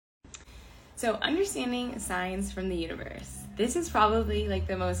So, understanding signs from the universe. This is probably like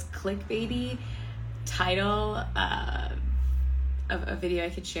the most clickbaity title of a video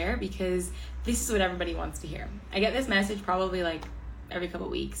I could share, because this is what everybody wants to hear. I get this message probably like every couple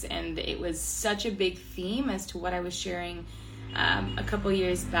of weeks, and it was such a big theme as to what I was sharing a couple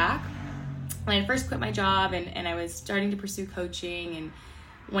years back when I first quit my job and I was starting to pursue coaching, and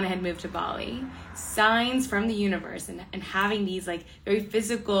when I had moved to Bali. Signs from the universe, and having these like very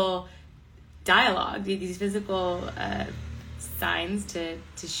physical dialogue, these physical signs to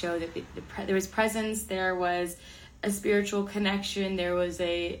show that there was presence, there was a spiritual connection, there was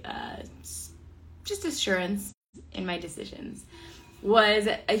a just assurance in my decisions, was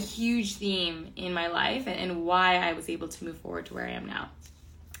a huge theme in my life, and why I was able to move forward to where I am now.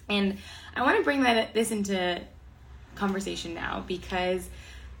 And I want to bring this into conversation now, because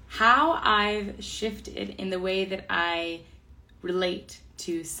how I've shifted in the way that I relate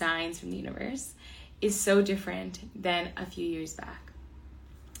to signs from the universe is so different than a few years back.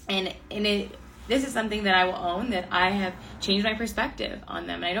 And this is something that I will own, that I have changed my perspective on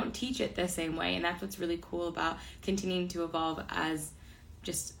them. And I don't teach it the same way. And that's what's really cool about continuing to evolve as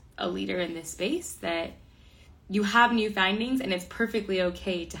just a leader in this space, that you have new findings, and it's perfectly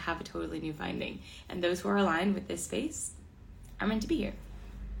okay to have a totally new finding. And those who are aligned with this space are meant to be here.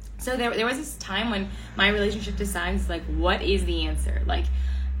 So there was this time when my relationship to signs was like, what is the answer? Like,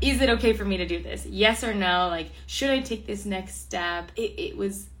 is it okay for me to do this? Yes or no? Like, should I take this next step? It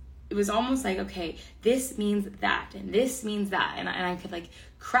was almost like, okay, this means that, and this means that, and I could like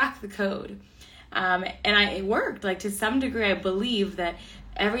crack the code. It worked. Like, to some degree, I believed that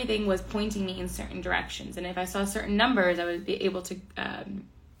everything was pointing me in certain directions, and if I saw certain numbers, I would be able to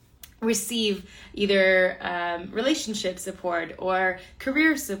receive either relationship support or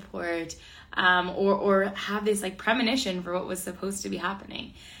career support, or have this like premonition for what was supposed to be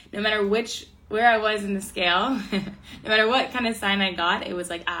happening. No matter where I was in the scale, no matter what kind of sign I got, it was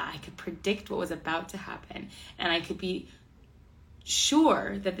like, I could predict what was about to happen, and I could be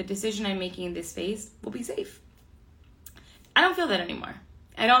sure that the decision I'm making in this space will be safe. I don't feel that anymore.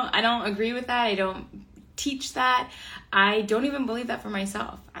 I don't agree with that. I don't teach that. I don't even believe that for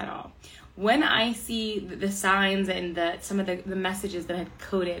myself at all. When I see the signs and some of the messages that I had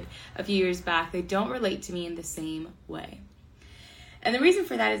coded a few years back, they don't relate to me in the same way. And the reason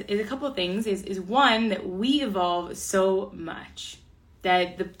for that is a couple of things. Is one, that we evolve so much,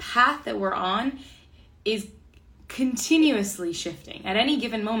 that the path that we're on is continuously shifting. At any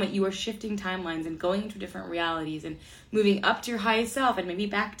given moment, you are shifting timelines and going into different realities and moving up to your highest self and maybe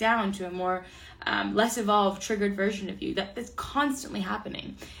back down to a more less evolved, triggered version of you. That's constantly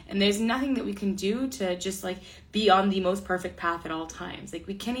happening. And there's nothing that we can do to just like be on the most perfect path at all times. Like,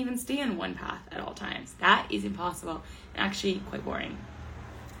 we can't even stay on one path at all times. That is impossible and actually quite boring.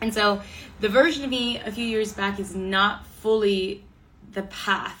 And so the version of me a few years back is not fully the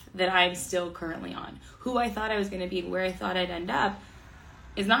path that I'm still currently on. Who I thought I was going to be and where I thought I'd end up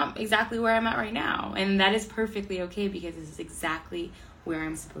is not exactly where I'm at right now. And that is perfectly okay, because this is exactly where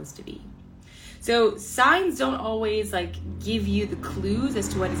I'm supposed to be. So signs don't always like give you the clues as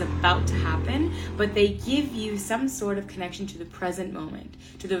to what is about to happen, but they give you some sort of connection to the present moment,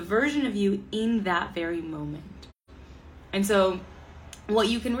 to the version of you in that very moment. And so what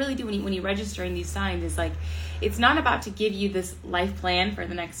you can really do when you're registering these signs is like, it's not about to give you this life plan for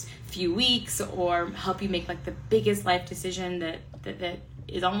the next few weeks or help you make like the biggest life decision that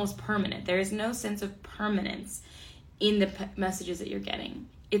is almost permanent. There is no sense of permanence in the messages that you're getting.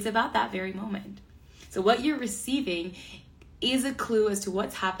 It's about that very moment. So what you're receiving is a clue as to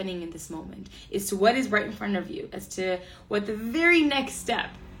what's happening in this moment, as to what is right in front of you, as to what the very next step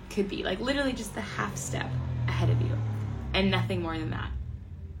could be, like literally just the half step ahead of you and nothing more than that.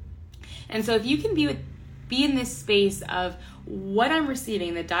 And so if you can be in this space of what I'm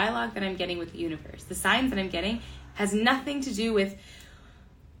receiving, the dialogue that I'm getting with the universe, the signs that I'm getting has nothing to do with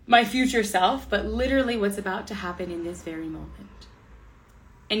my future self, but literally what's about to happen in this very moment.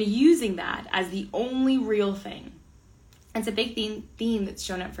 And using that as the only real thing. It's a big theme that's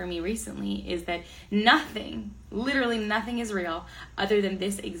shown up for me recently, is that nothing, literally nothing is real other than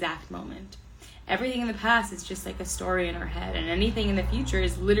this exact moment. Everything in the past is just like a story in our head, and anything in the future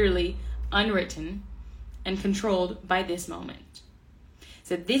is literally unwritten and controlled by this moment.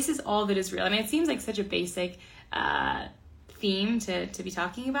 So this is all that is real. And it seems like such a basic theme to be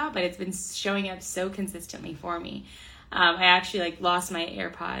talking about, but it's been showing up so consistently for me. I actually lost my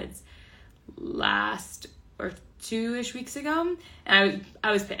AirPods last or 2-ish weeks ago, and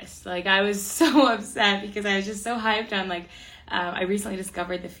I was pissed. I was so upset because I was just so hyped on I recently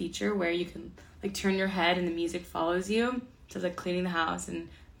discovered the feature where you can turn your head and the music follows you. So I was cleaning the house and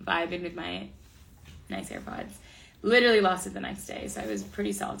vibing with my nice AirPods. Literally lost it the next day, so I was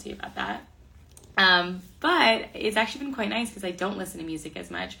pretty salty about that. But it's actually been quite nice because I don't listen to music as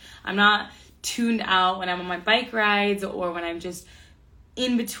much. I'm not tuned out when I'm on my bike rides or when I'm just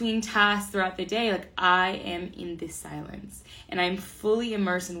in between tasks throughout the day. Like, I am in this silence and I'm fully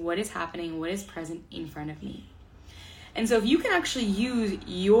immersed in what is happening, what is present in front of me. And so if you can actually use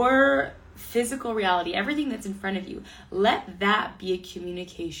your physical reality, everything that's in front of you, let that be a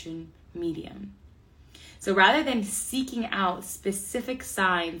communication medium. So rather than seeking out specific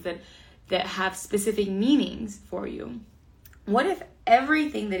signs that have specific meanings for you, what if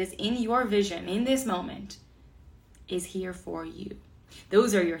everything that is in your vision in this moment is here for you?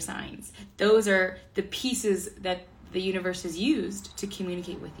 Those are your signs. Those are the pieces that the universe has used to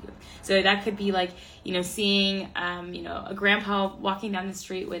communicate with you. So that could be like, seeing, a grandpa walking down the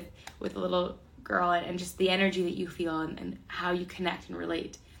street with a little girl, and just the energy that you feel and how you connect and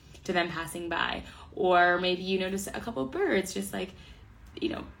relate to them passing by. Or maybe you notice a couple of birds just like,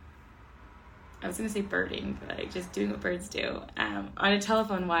 I was going to say birding, but like just doing what birds do on a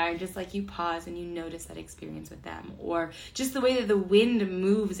telephone wire, just like you pause and you notice that experience with them. Or just the way that the wind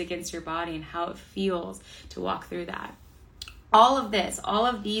moves against your body and how it feels to walk through that. All of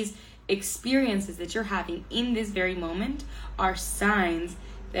these experiences that you're having in this very moment are signs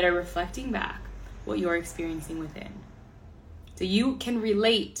that are reflecting back what you're experiencing within. So you can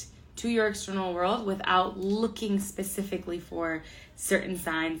relate to your external world without looking specifically for certain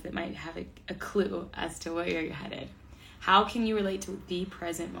signs that might have a clue as to where you're headed. How can you relate to the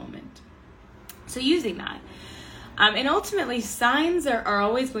present moment? So using that. And ultimately, signs are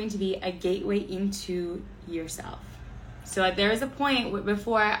always going to be a gateway into yourself. So there was a point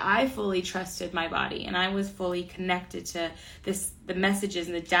before I fully trusted my body and I was fully connected to the messages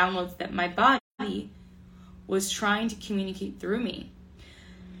and the downloads that my body was trying to communicate through me.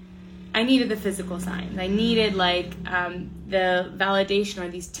 I needed the physical signs. I needed the validation or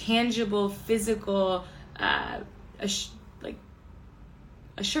these tangible physical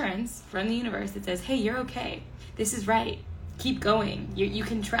assurance from the universe that says, hey, you're okay. This is right. Keep going. You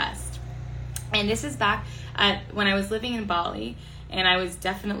can trust. And this is back when I was living in Bali, and I was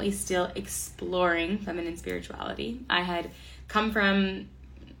definitely still exploring feminine spirituality. I had come from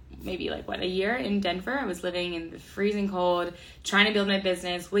maybe a year in Denver. I was living in the freezing cold, trying to build my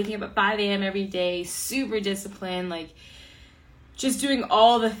business, waking up at 5 a.m. every day, super disciplined, just doing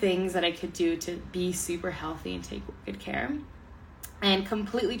all the things that I could do to be super healthy and take good care. And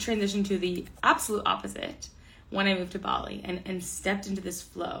completely transitioned to the absolute opposite when I moved to Bali and stepped into this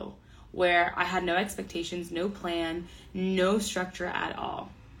flow where I had no expectations, no plan, no structure at all,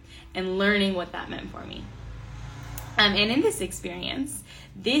 and learning what that meant for me. And in this experience,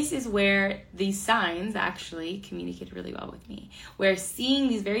 this is where these signs actually communicated really well with me, where seeing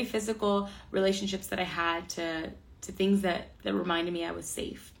these very physical relationships that I had to things that reminded me I was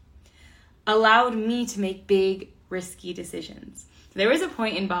safe allowed me to make big, risky decisions. There was a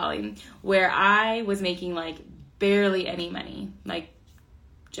point in Bali where I was making barely any money,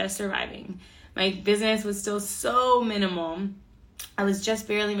 just surviving. My business was still so minimal. I was just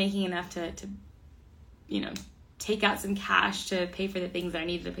barely making enough to take out some cash to pay for the things that I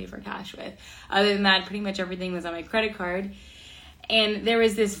needed to pay for cash with. Other than that, pretty much everything was on my credit card. And there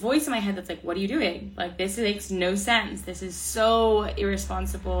was this voice in my head that's like, what are you doing? This makes no sense. This is so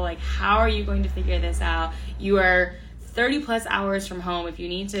irresponsible. How are you going to figure this out? You are 30 plus hours from home. If you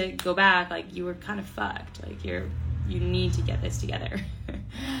need to go back, you were kind of fucked. You need to get this together.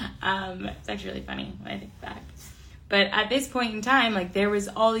 It's actually really funny when I think back. But at this point in time, there was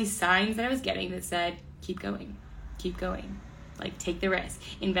all these signs that I was getting that said, keep going. Take the risk,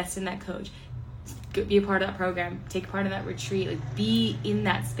 invest in that coach, be a part of that program, take part of that retreat, be in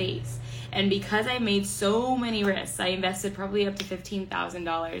that space. And because I made so many risks, I invested probably up to close to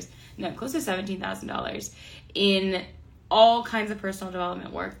 $17,000 in all kinds of personal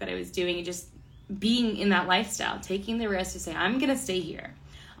development work that I was doing, and just being in that lifestyle, taking the risk to say, I'm going to stay here.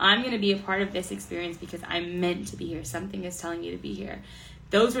 I'm going to be a part of this experience because I'm meant to be here. Something is telling me to be here.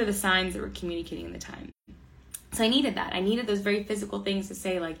 Those were the signs that were communicating in the time. So I needed that. I needed those very physical things to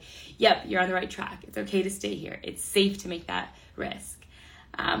say yep, you're on the right track. It's okay to stay here. It's safe to make that risk.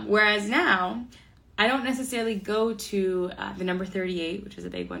 Whereas now, I don't necessarily go to the number 38, which was a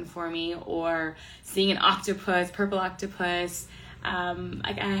big one for me, or seeing an octopus, purple octopus.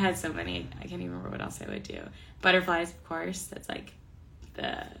 I had so many. I can't even remember what else I would do. Butterflies, of course. That's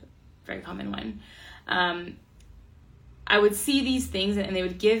the very common one. I would see these things and they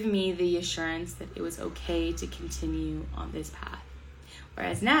would give me the assurance that it was okay to continue on this path.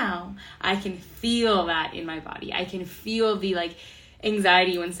 Whereas now, I can feel that in my body. I can feel the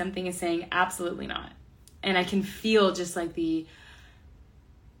anxiety when something is saying absolutely not. And I can feel just like the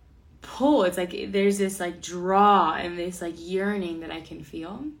pull. It's like there's this like draw and this like yearning that I can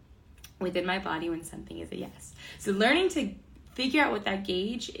feel within my body when something is a yes. So learning to figure out what that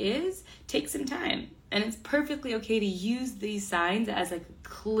gauge is takes some time. And it's perfectly okay to use these signs as like a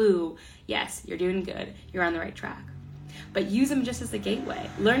clue. Yes, you're doing good. You're on the right track. But use them just as a gateway.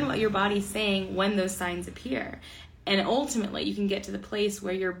 Learn what your body's saying when those signs appear. And ultimately, you can get to the place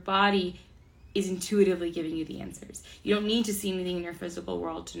where your body is intuitively giving you the answers. You don't need to see anything in your physical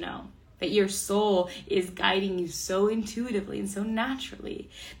world to know that your soul is guiding you so intuitively and so naturally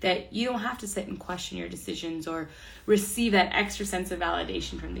that you don't have to sit and question your decisions or receive that extra sense of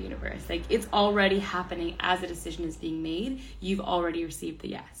validation from the universe. Like, it's already happening as a decision is being made. You've already received the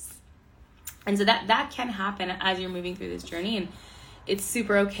yes. And so that can happen as you're moving through this journey. And it's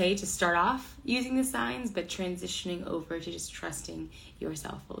super okay to start off using the signs, but transitioning over to just trusting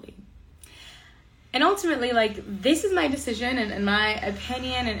yourself fully. And ultimately, like, this is my decision and my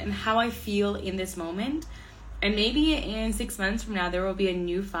opinion and how I feel in this moment. And maybe in 6 months from now, there will be a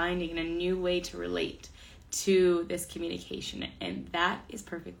new finding and a new way to relate to this communication. And that is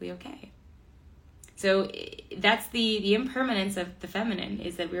perfectly okay. So that's the impermanence of the feminine,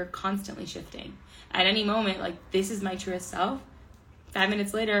 is that we're constantly shifting. At any moment, like, this is my truest self. 5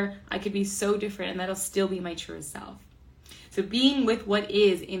 minutes later, I could be so different and that'll still be my truest self. So being with what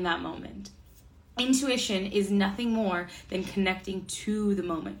is in that moment. Intuition is nothing more than connecting to the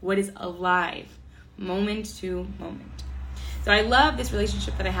moment, what is alive, moment to moment. So I love this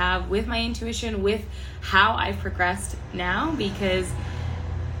relationship that I have with my intuition, with how I've progressed now, because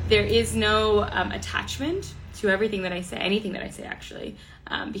there is no attachment to everything that I say, anything that I say actually,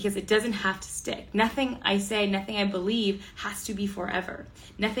 because it doesn't have to stick. Nothing I say, nothing I believe has to be forever.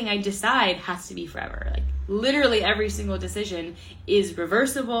 Nothing I decide has to be forever. Like, literally every single decision is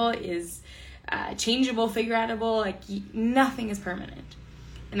reversible, is changeable, figure outable. Like, nothing is permanent.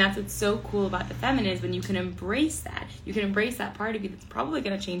 And that's what's so cool about the feminine, is when you can embrace that. You can embrace that part of you that's probably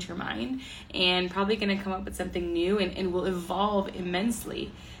going to change her mind and probably going to come up with something new and will evolve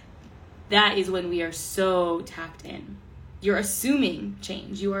immensely. That is when we are so tapped in. You're assuming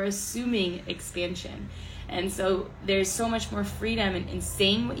change. You are assuming expansion. And so there's so much more freedom in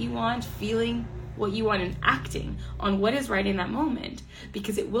saying what you want, feeling what you want, and acting on what is right in that moment,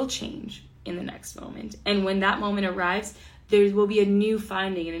 because it will change in the next moment. And when that moment arrives, there will be a new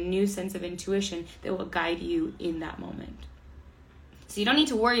finding and a new sense of intuition that will guide you in that moment. So you don't need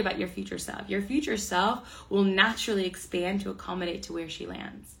to worry about your future self. Your future self will naturally expand to accommodate to where she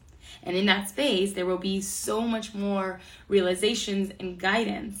lands. And in that space, there will be so much more realizations and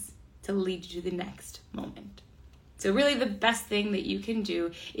guidance to lead you to the next moment. So really the best thing that you can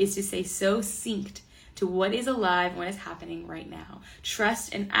do is to stay so synced to what is alive and what is happening right now.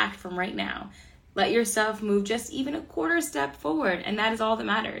 Trust and act from right now. Let yourself move just even a quarter step forward, and that is all that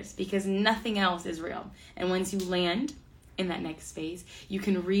matters, because nothing else is real. And once you land in that next space, you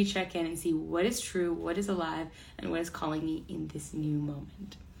can recheck in and see what is true, what is alive, and what is calling me in this new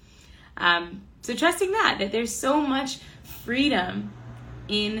moment. So trusting that there's so much freedom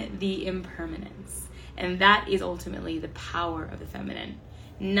in the impermanence, and that is ultimately the power of the feminine.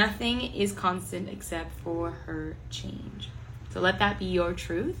 Nothing is constant except for her change. So let that be your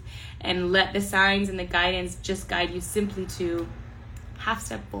truth, and let the signs and the guidance just guide you simply to half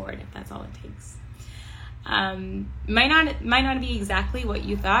step forward, if that's all it takes. Might not be exactly what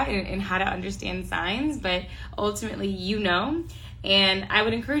you thought and how to understand signs, but ultimately you know. And I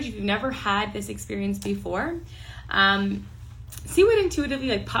would encourage you, if you've never had this experience before, see what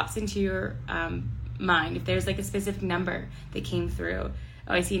intuitively pops into your mind. If there's a specific number that came through.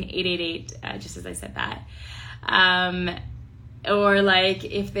 Oh, I see an 888 just as I said that. Or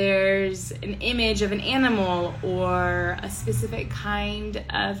if there's an image of an animal or a specific kind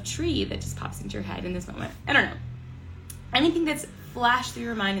of tree that just pops into your head in this moment. I don't know. Anything that's flashed through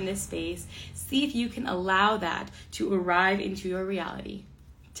your mind in this space, see if you can allow that to arrive into your reality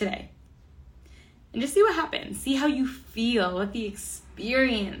today. And just see what happens. See how you feel, what the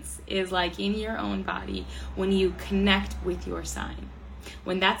experience is like in your own body when you connect with your sign.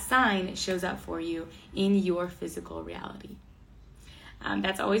 When that sign shows up for you in your physical reality.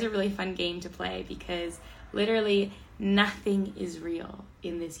 That's always a really fun game to play, because literally nothing is real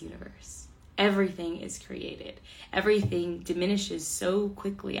in this universe. Everything is created. Everything diminishes so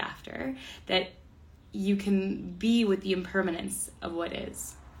quickly after that you can be with the impermanence of what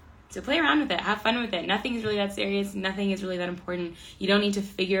is. So play around with it. Have fun with it. Nothing is really that serious. Nothing is really that important. You don't need to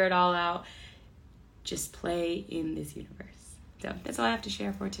figure it all out. Just play in this universe. So that's all I have to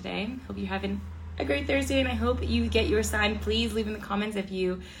share for today. Hope you're having a great Thursday, and I hope you get your sign. Please leave in the comments if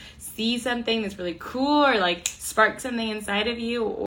you see something that's really cool or like spark something inside of you,